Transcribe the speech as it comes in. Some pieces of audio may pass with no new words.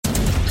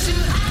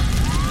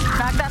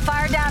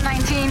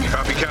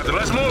Copy, Captain.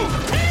 Let's move.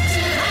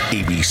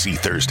 ABC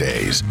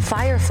Thursdays.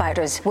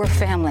 Firefighters, we're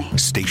family.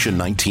 Station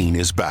 19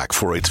 is back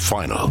for its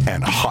final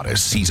and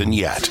hottest season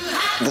yet.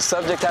 The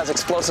subject has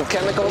explosive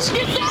chemicals.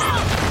 Get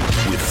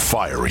down! With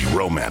fiery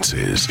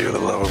romances. You're the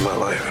love of my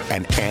life.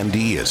 And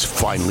Andy is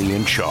finally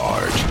in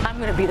charge. I'm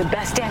going to be the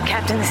best damn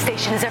captain the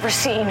station has ever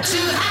seen.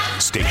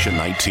 Station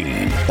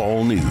 19.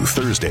 All new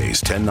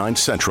Thursdays, 10/9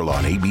 Central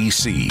on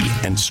ABC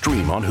and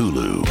stream on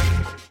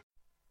Hulu.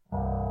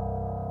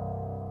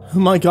 Oh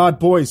my God,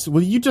 boys,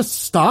 will you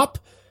just stop?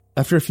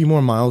 After a few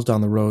more miles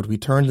down the road, we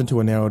turned into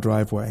a narrow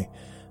driveway.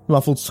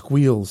 Muffled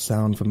squeals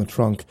sound from the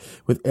trunk,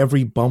 with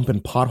every bump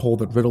and pothole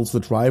that riddles the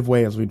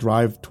driveway as we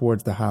drive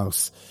towards the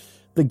house.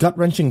 The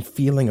gut-wrenching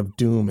feeling of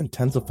doom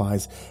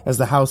intensifies as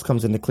the house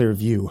comes into clear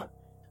view.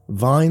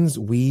 Vines,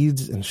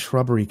 weeds, and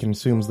shrubbery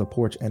consumes the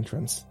porch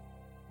entrance.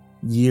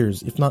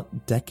 Years, if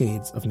not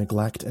decades, of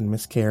neglect and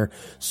miscare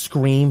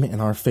scream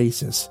in our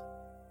faces.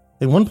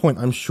 At one point,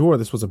 I'm sure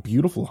this was a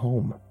beautiful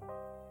home.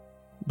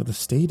 But the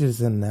state it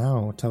is in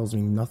now tells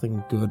me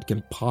nothing good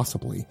can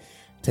possibly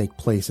take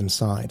place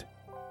inside.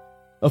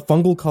 A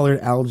fungal-colored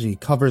algae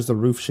covers the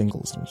roof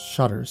shingles and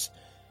shutters.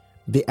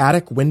 The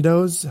attic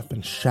windows have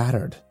been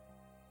shattered,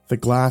 the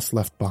glass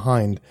left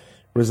behind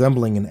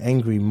resembling an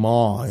angry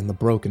maw in the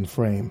broken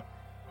frame.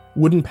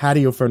 Wooden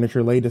patio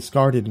furniture lay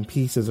discarded in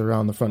pieces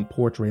around the front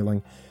porch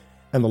railing,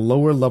 and the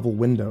lower-level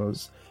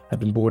windows had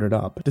been boarded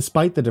up.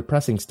 Despite the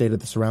depressing state of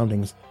the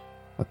surroundings,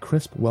 a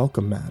crisp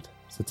welcome mat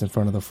sits in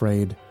front of the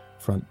frayed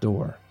front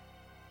door.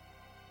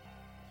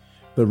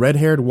 The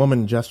red-haired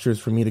woman gestures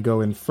for me to go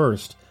in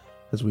first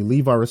as we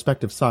leave our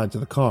respective sides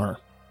of the car.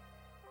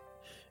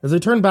 As I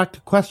turn back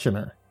to question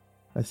her,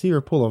 I see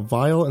her pull a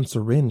vial and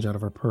syringe out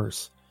of her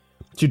purse.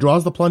 She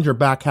draws the plunger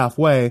back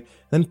halfway,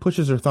 then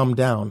pushes her thumb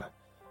down.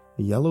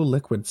 A yellow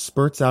liquid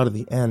spurts out of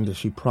the end as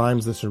she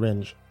primes the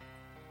syringe.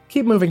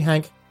 "Keep moving,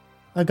 Hank.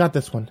 I got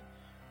this one.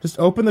 Just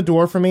open the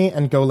door for me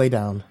and go lay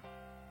down."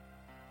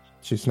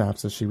 She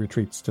snaps as she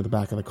retreats to the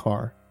back of the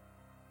car.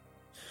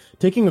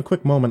 Taking a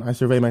quick moment, I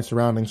survey my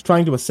surroundings,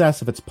 trying to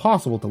assess if it's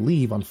possible to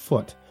leave on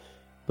foot.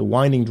 The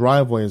winding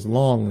driveway is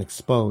long and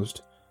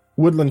exposed.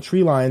 Woodland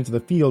tree lines of the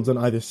fields on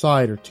either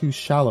side are too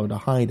shallow to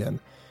hide in.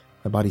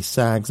 My body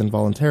sags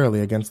involuntarily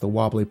against the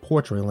wobbly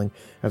porch railing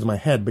as my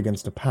head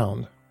begins to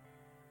pound.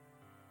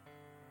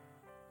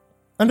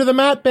 "Under the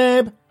mat,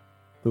 babe!"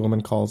 the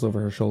woman calls over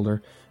her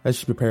shoulder as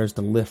she prepares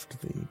to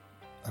lift the,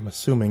 I'm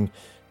assuming,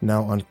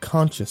 now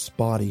unconscious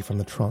body from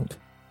the trunk.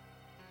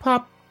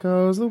 "Pop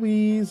goes the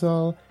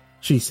weasel,"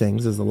 she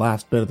sings as the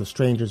last bit of the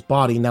stranger's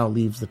body now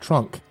leaves the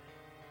trunk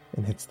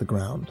and hits the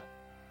ground.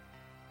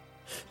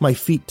 My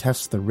feet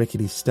test the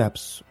rickety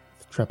steps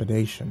with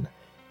trepidation.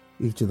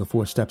 Each of the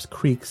 4 steps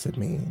creaks at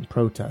me in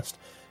protest,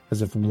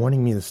 as if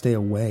warning me to stay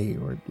away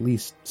or at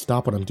least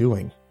stop what I'm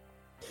doing.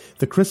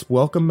 The crisp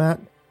welcome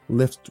mat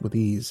lifts with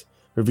ease,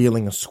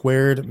 revealing a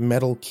squared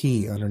metal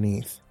key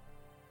underneath.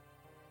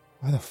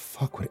 Why the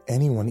fuck would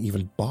anyone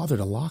even bother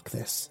to lock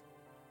this?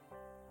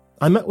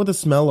 I met with a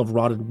smell of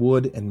rotted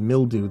wood and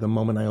mildew the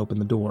moment I opened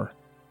the door.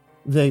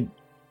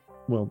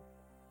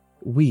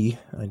 We,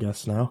 I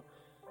guess now,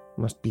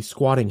 must be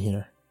squatting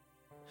here.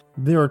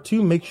 There are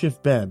 2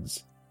 makeshift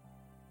beds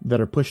that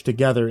are pushed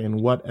together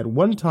in what at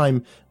one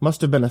time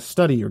must have been a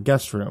study or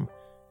guest room.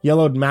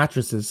 Yellowed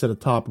mattresses sit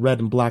atop red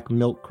and black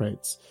milk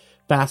crates,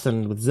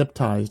 fastened with zip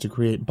ties to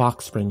create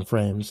box spring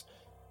frames.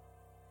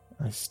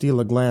 I steal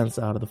a glance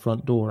out of the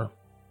front door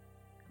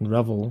and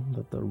revel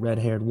that the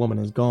red-haired woman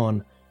is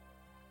gone.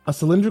 A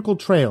cylindrical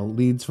trail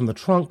leads from the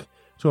trunk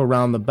to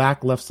around the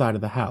back left side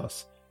of the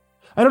house.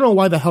 I don't know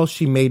why the hell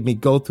she made me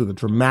go through the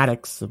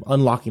dramatics of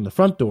unlocking the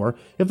front door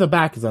if the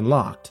back is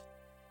unlocked.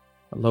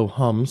 A low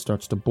hum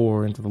starts to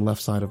bore into the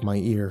left side of my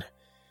ear.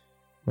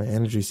 My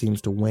energy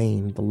seems to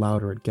wane the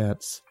louder it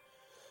gets.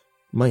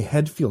 My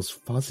head feels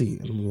fuzzy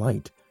and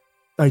light.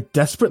 I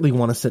desperately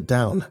want to sit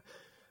down,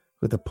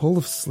 with the pull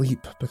of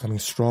sleep becoming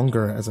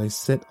stronger as I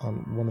sit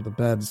on one of the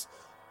beds.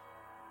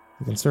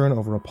 The concern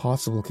over a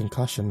possible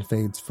concussion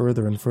fades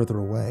further and further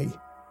away.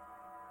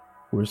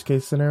 Worst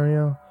case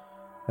scenario,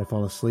 I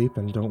fall asleep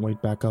and don't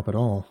wake back up at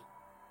all.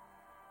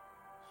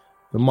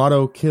 The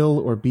motto, "kill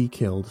or be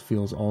killed,"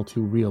 feels all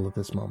too real at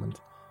this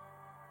moment.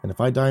 And if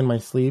I die in my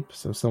sleep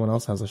so someone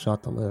else has a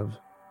shot to live,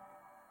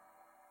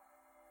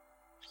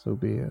 so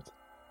be it.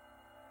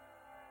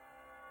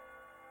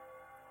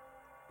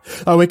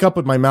 I wake up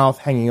with my mouth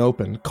hanging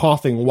open,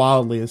 coughing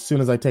wildly as soon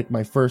as I take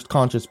my first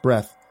conscious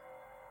breath.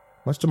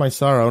 Much to my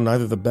sorrow,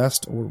 neither the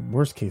best or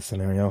worst case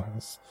scenario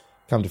has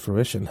come to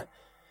fruition.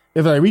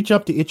 If I reach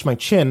up to itch my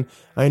chin,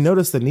 I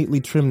notice the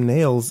neatly trimmed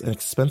nails and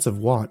expensive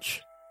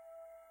watch.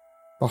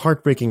 The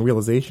heartbreaking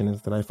realization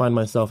is that I find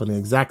myself in the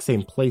exact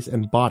same place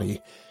and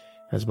body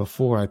as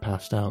before I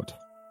passed out.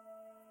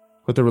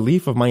 With the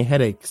relief of my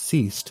headache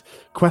ceased,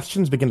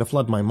 questions begin to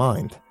flood my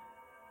mind.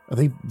 Are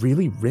they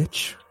really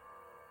rich?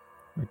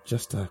 Or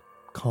just a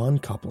con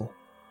couple?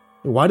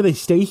 Why do they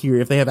stay here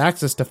if they have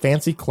access to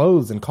fancy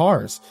clothes and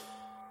cars?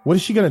 What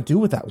is she going to do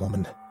with that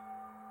woman? Do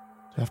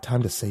I have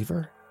time to save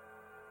her?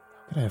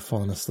 Could I have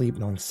fallen asleep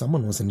knowing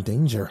someone was in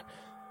danger?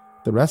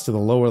 The rest of the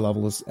lower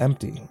level is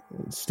empty.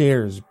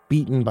 Stairs,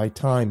 beaten by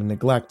time and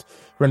neglect,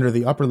 render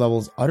the upper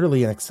levels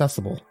utterly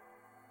inaccessible.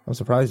 I'm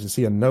surprised to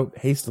see a note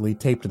hastily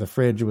taped to the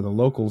fridge with a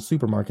local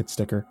supermarket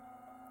sticker.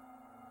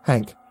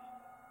 Hank,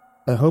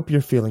 I hope you're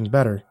feeling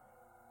better.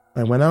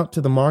 I went out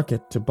to the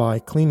market to buy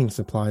cleaning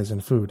supplies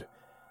and food.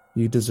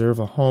 You deserve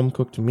a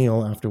home-cooked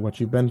meal after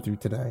what you've been through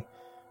today.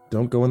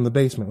 Don't go in the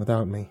basement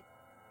without me.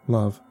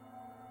 Love,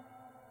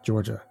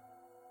 Georgia.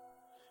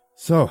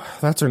 So,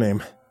 that's her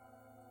name.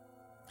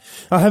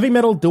 A heavy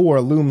metal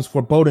door looms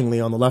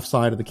forebodingly on the left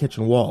side of the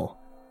kitchen wall.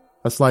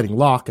 A sliding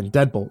lock and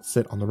deadbolt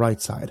sit on the right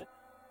side.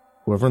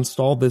 Whoever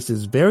installed this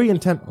is very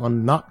intent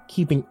on not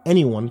keeping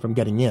anyone from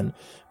getting in,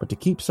 but to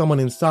keep someone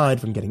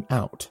inside from getting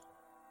out.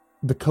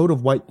 The coat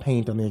of white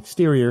paint on the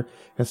exterior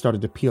has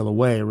started to peel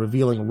away,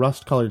 revealing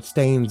rust-colored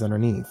stains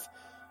underneath.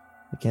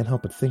 I can't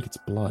help but think it's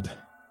blood.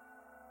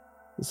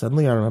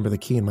 Suddenly I remember the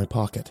key in my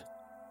pocket.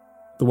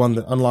 The one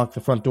that unlocked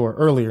the front door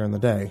earlier in the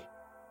day.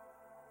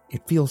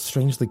 It feels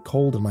strangely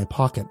cold in my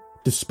pocket,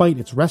 despite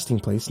its resting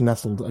place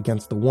nestled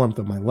against the warmth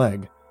of my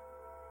leg.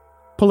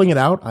 Pulling it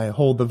out, I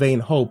hold the vain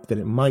hope that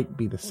it might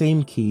be the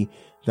same key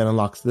that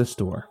unlocks this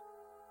door.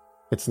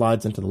 It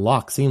slides into the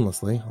lock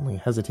seamlessly, only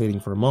hesitating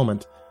for a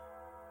moment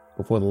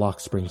before the lock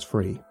springs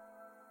free.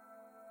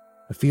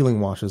 A feeling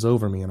washes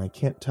over me, and I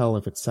can't tell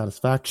if it's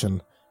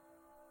satisfaction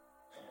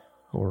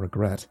or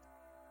regret.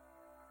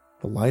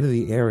 The light of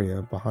the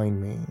area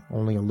behind me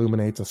only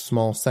illuminates a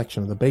small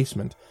section of the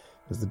basement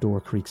as the door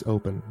creaks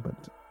open,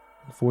 but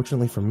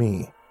unfortunately for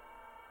me,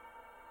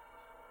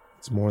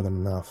 it's more than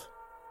enough.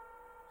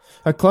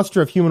 A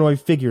cluster of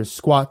humanoid figures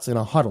squats in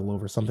a huddle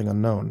over something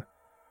unknown.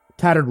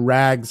 Tattered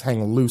rags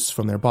hang loose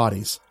from their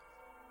bodies.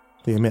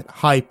 They emit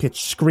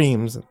high-pitched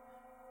screams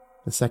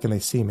the second they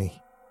see me.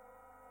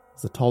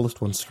 As the tallest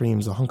one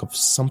screams, a hunk of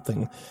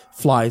something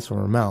flies from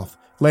her mouth,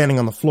 landing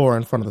on the floor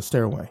in front of the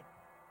stairway.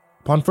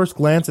 Upon first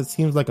glance, it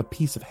seems like a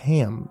piece of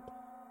ham,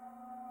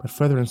 but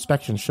further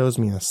inspection shows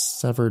me a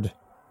severed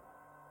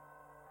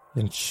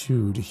and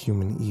chewed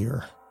human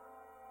ear.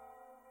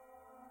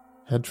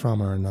 Head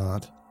trauma or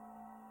not,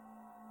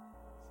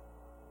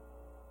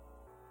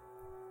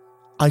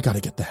 I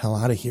gotta get the hell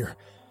out of here.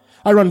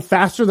 I run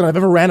faster than I've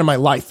ever ran in my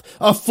life.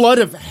 A flood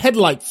of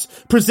headlights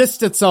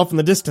persists itself in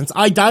the distance.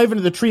 I dive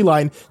into the tree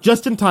line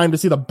just in time to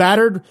see the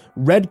battered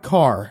red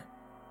car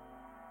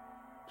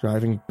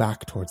driving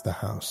back towards the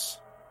house.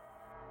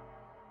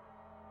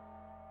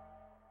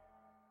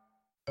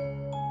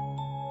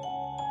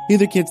 Hey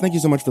there, kids. Thank you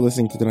so much for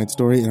listening to tonight's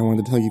story, and I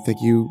wanted to tell you thank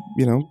you,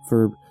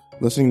 for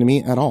listening to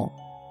me at all.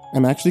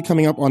 I'm actually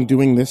coming up on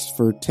doing this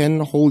for 10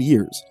 whole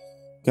years.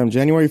 Come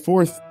January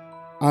 4th,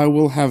 I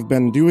will have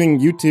been doing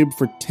YouTube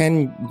for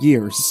 10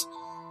 years.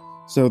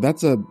 So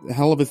that's a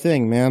hell of a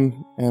thing,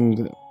 man.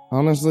 And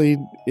honestly,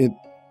 it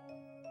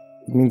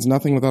means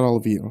nothing without all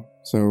of you.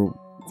 So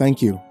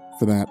thank you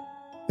for that.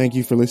 Thank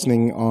you for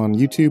listening on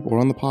YouTube or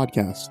on the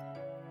podcast.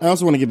 I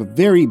also want to give a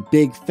very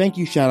big thank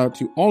you shout out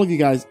to all of you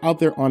guys out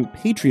there on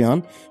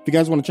Patreon. If you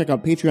guys want to check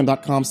out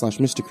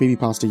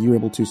patreon.com/MrCreepyPasta, you're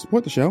able to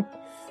support the show,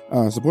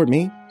 support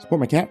me, support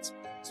my cats,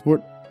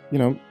 support,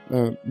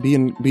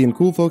 being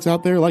cool folks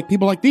out there, like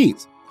people like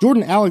these.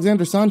 Jordan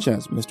Alexander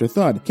Sanchez, Mr.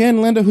 Thud,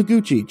 Ken Landa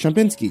Higuchi,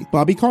 Chumpinski,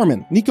 Bobby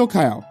Carmen, Nico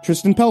Kyle,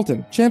 Tristan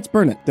Pelton, Chance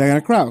Burnett,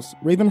 Diana Krause,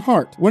 Raven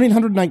Hart,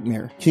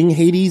 1-800-Nightmare, King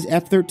Hades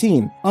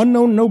F13,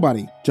 Unknown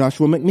Nobody,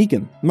 Joshua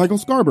McMeekin, Michael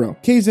Scarborough,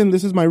 Kazin,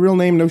 This Is My Real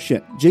Name, No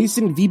Shit,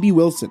 Jason VB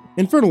Wilson,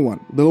 Infernal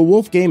One, Little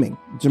Wolf Gaming,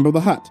 Jimbo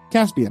the Hutt,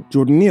 Caspian,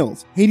 Jordan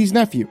Niels, Hades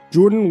Nephew,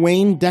 Jordan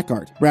Wayne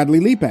Deckard, Bradley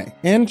Lipe,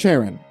 Ann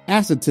Charon,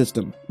 Acid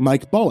System,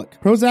 Mike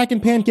Bullock, Prozac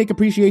and Pancake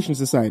Appreciation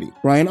Society,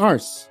 Brian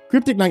Arce,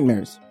 Cryptic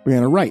Nightmares,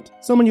 Brianna Wright,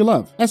 Someone You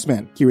Love,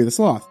 S-Man, Kiri the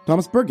Sloth,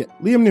 Thomas Burgett,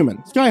 Liam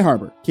Newman, Sky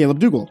Harbor, Caleb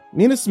Dougal,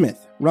 Nina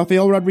Smith,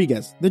 Rafael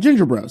Rodriguez, The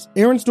Ginger Bros,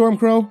 Aaron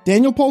Stormcrow,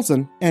 Daniel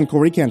Polson, and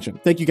Corey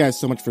Kenshin. Thank you guys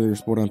so much for your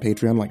support on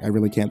Patreon. I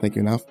really can't thank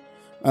you enough.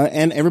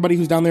 And everybody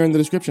who's down there in the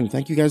description,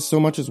 thank you guys so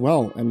much as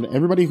well. And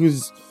everybody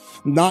who's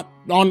not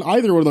on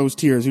either of those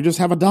tiers, who just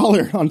have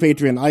 $1 on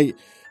Patreon,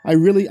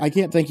 I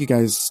can't thank you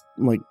guys,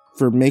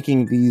 for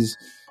making these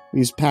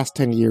past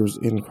 10 years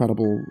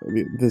incredible.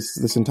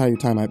 This entire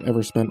time I've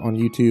ever spent on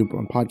YouTube,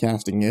 on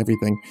podcasting,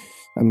 everything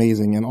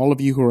amazing. And all of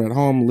you who are at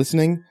home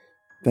listening,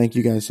 thank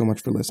you guys so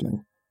much for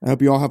listening. I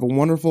hope you all have a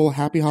wonderful,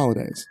 happy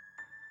holidays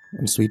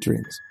and sweet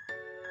dreams.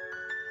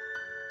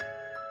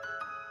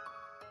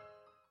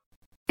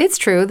 It's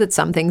true that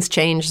some things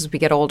change as we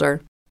get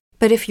older.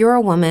 But if you're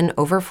a woman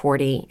over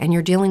 40 and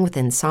you're dealing with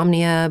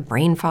insomnia,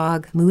 brain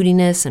fog,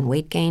 moodiness, and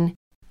weight gain,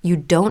 you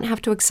don't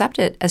have to accept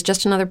it as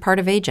just another part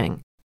of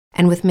aging.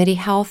 And with MIDI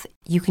Health,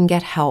 you can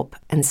get help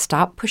and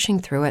stop pushing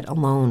through it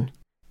alone.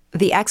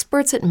 The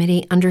experts at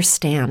MIDI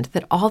understand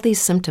that all these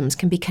symptoms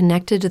can be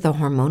connected to the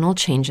hormonal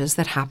changes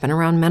that happen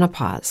around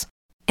menopause,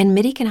 and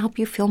MIDI can help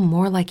you feel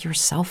more like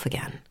yourself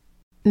again.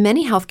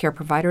 Many healthcare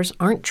providers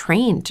aren't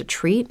trained to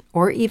treat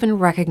or even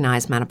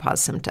recognize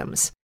menopause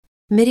symptoms.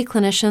 MIDI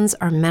clinicians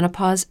are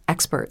menopause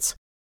experts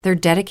They're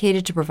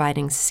dedicated to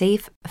providing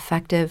safe,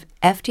 effective,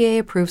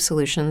 FDA-approved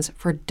solutions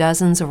for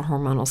dozens of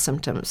hormonal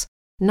symptoms,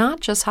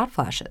 not just hot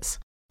flashes.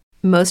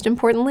 Most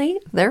importantly,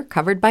 they're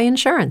covered by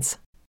insurance.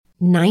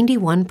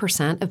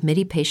 91% of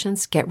MIDI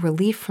patients get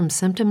relief from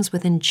symptoms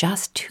within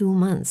just 2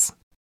 months.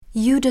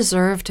 You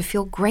deserve to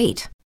feel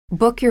great.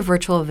 Book your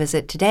virtual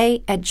visit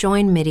today at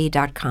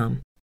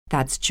joinmidi.com.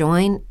 That's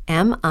joinmidi.com.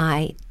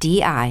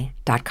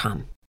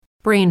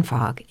 Brain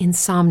fog,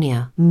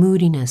 insomnia,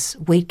 moodiness,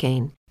 weight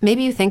gain.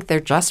 Maybe you think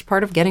they're just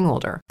part of getting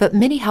older, but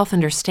MIDI Health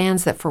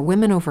understands that for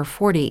women over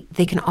 40,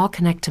 they can all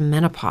connect to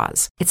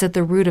menopause. It's at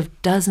the root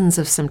of dozens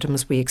of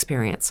symptoms we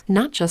experience,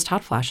 not just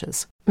hot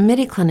flashes.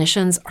 MIDI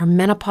clinicians are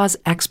menopause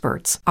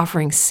experts,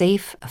 offering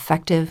safe,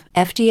 effective,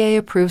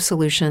 FDA-approved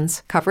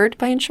solutions covered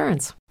by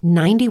insurance.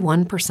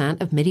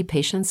 91% of MIDI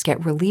patients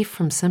get relief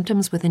from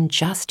symptoms within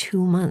just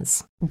 2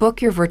 months.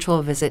 Book your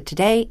virtual visit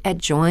today at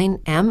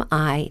joinmidi.com.